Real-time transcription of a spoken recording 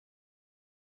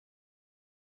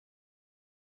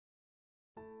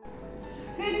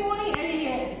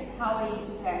how are you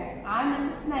today? I'm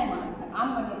Mrs. Snyman and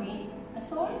I'm going to read a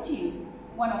story to you,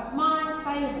 one of my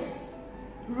favorites,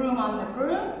 Room on the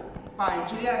Broom by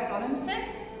Julia Collinson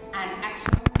and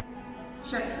Action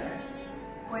Scheffler.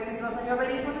 Boys and girls, are you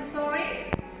ready for the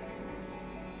story?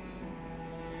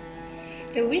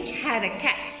 The witch had a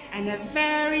cat and a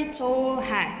very tall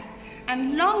hat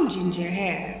and long ginger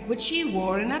hair, which she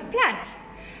wore in a plait.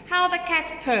 How the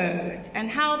cat purred and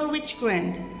how the witch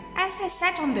grinned as they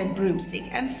sat on their broomstick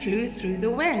and flew through the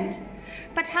wind.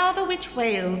 But how the witch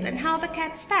wailed and how the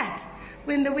cat spat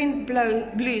when the wind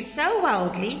blew so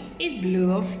wildly it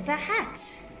blew off the hat.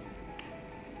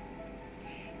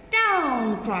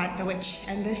 Down, cried the witch,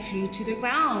 and they flew to the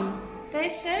ground. They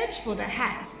searched for the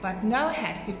hat, but no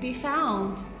hat could be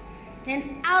found.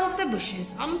 Then out of the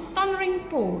bushes on thundering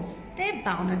paws there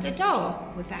bounded a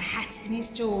dog with a hat in his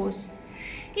jaws.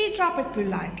 He dropped it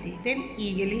politely, then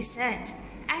eagerly said,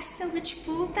 as the witch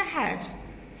pulled the hat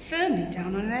firmly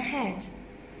down on her head,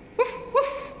 "Woof,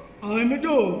 woof! I'm a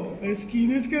dog, as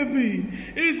keen as can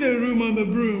be. Is there room on the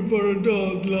broom for a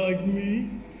dog like me?"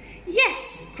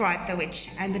 "Yes," cried the witch,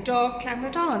 and the dog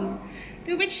clambered on.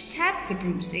 The witch tapped the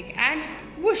broomstick, and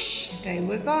whoosh, they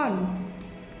were gone.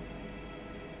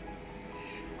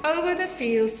 Over the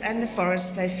fields and the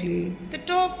forest they flew. The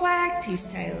dog wagged his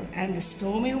tail, and the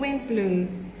stormy wind blew.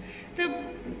 The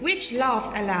witch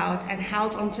laughed aloud and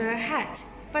held onto her hat,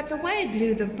 but away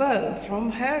blew the bow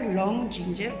from her long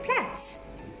ginger plait.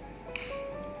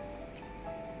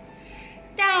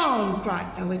 "Down!"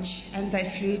 cried the witch, and they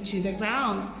flew to the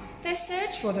ground. They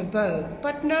searched for the bow,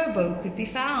 but no bow could be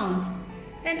found.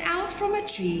 Then out from a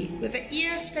tree, with an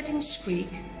ear-splitting squeak,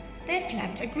 there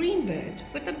flapped a green bird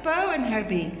with a bow in her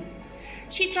beak.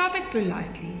 She dropped it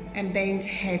politely and bent her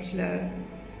head low,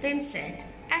 then said,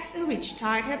 as the witch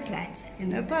tied her plait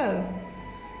in a bow,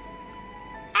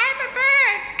 "I'm a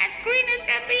bird, as green as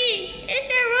can be. Is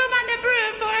there room on the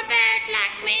broom for a bird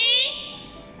like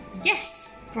me?" "Yes,"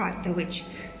 cried the witch,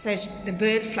 so the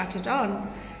bird fluttered on.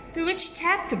 The witch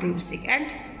tapped the broomstick, and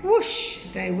whoosh,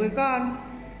 they were gone.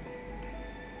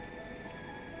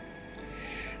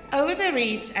 Over the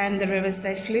reeds and the rivers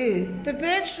they flew. The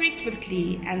bird shrieked with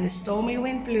glee, and the stormy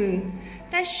wind blew.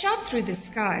 They shot through the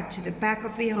sky to the back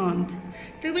of beyond.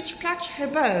 The witch clutched her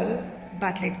bow,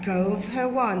 but let go of her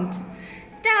wand.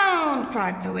 "Down!"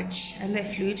 cried the witch, and they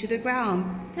flew to the ground.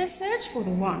 They searched for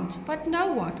the wand, but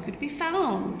no wand could be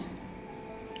found.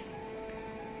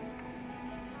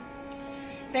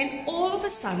 Then all of a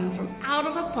sudden, from out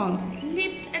of a pond,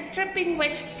 leaped a dripping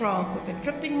wet frog with a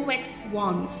dripping wet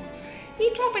wand. He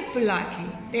dropped it politely,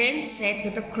 then said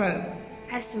with a croak,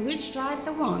 as the witch dried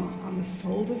the wand on the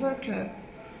fold of her cloak,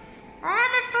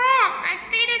 "I'm a frog, as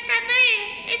clean as can be.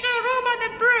 Is there room on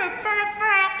the broom for a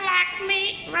frog like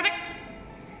me, Rabbit?"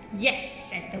 "Yes,"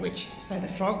 said the witch, so the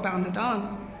frog bounded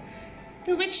on.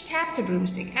 The witch tapped the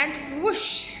broomstick, and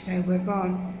whoosh, they were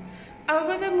gone.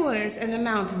 Over the moors and the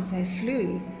mountains they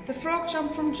flew. The frog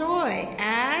jumped from joy,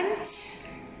 and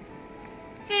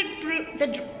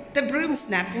the broom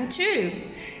snapped in two.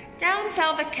 Down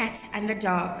fell the cat and the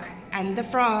dog and the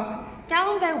frog.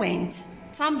 Down they went,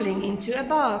 tumbling into a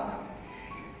bog.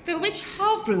 The witch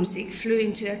half broomstick flew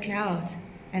into a cloud,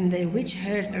 and the witch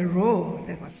heard a roar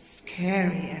that was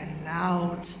scary and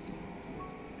loud.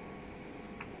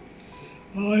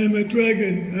 "I am a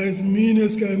dragon, as mean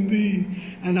as can be,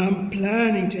 and I'm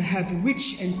planning to have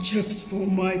witch and chips for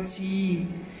my tea."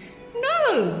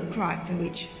 "No!" cried the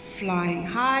witch, flying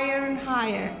higher and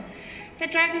higher. The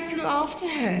dragon flew after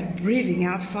her, breathing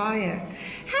out fire.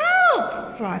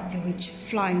 "Help!" cried the witch,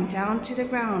 flying down to the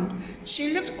ground.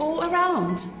 She looked all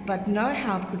around, but no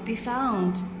help could be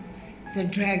found. The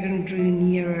dragon drew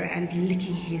nearer and,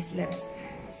 licking his lips,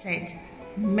 said,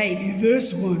 "Maybe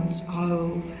this once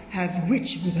I'll have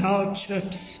witch without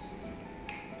chips."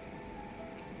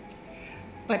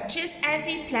 But just as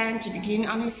he planned to begin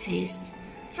on his feast,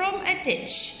 from a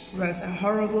ditch rose a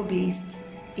horrible beast.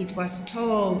 It was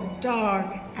tall, dark,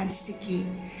 and sticky,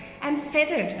 and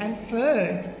feathered and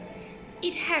furred.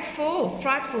 It had 4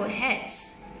 frightful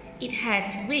heads. It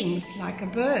had wings like a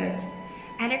bird,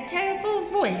 and a terrible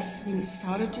voice when it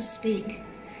started to speak.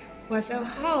 Was a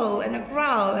howl and a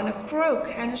growl and a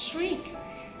croak and a shriek.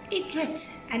 It dripped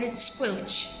and it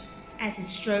squelched as it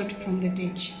strode from the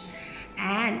ditch,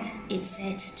 and it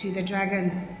said to the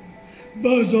dragon,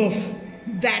 "Buzz off!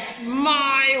 That's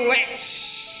my witch!"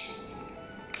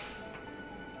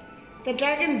 The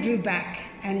dragon drew back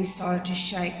and he started to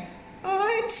shake.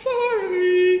 "I'm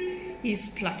sorry," he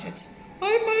spluttered.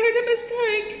 "I made a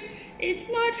mistake. It's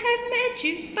not have met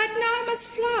you, but now I must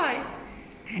fly."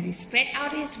 And he spread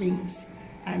out his wings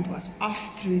and was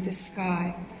off through the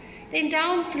sky. Then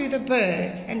down flew the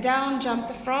bird, and down jumped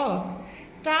the frog.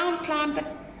 Down climbed the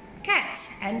cat,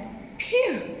 and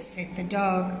 "Phew," said the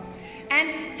dog.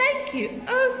 "And thank you,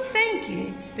 oh thank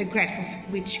you," the grateful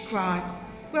witch cried.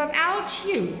 "Without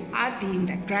you, I'd be in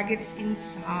the dragon's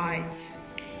inside."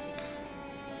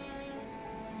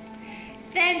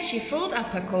 Then she filled up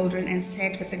her cauldron and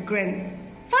said with a grin,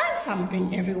 "Find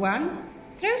something, everyone.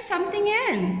 Throw something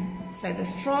in." So the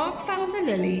frog found a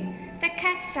lily, the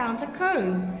cat found a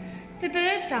comb, the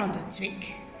bird found a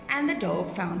twig, and the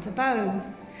dog found a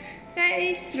bone.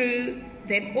 They threw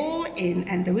them all in,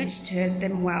 and the witch stirred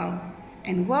them well.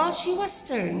 And while she was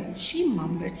stirring, she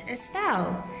mumbled a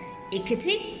spell.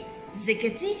 Ickety,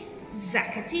 zickety,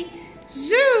 zackety,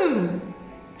 zoom!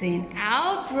 Then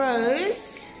out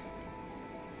rose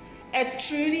a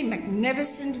truly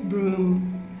magnificent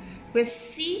broom, with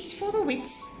seats for the witch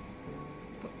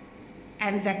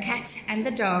and the cat and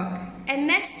the dog, a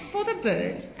nest for the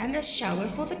bird and a shower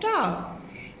for the dog.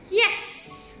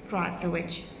 "Yes!" cried the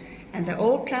witch, and they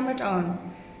all clambered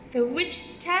on. The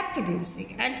witch tapped the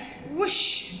broomstick, and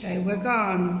whoosh, they were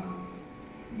gone.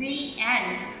 The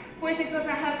end. Boys and girls,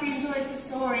 I hope you enjoyed the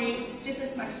story just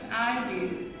as much as I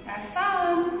do. Have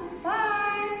fun.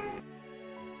 Bye.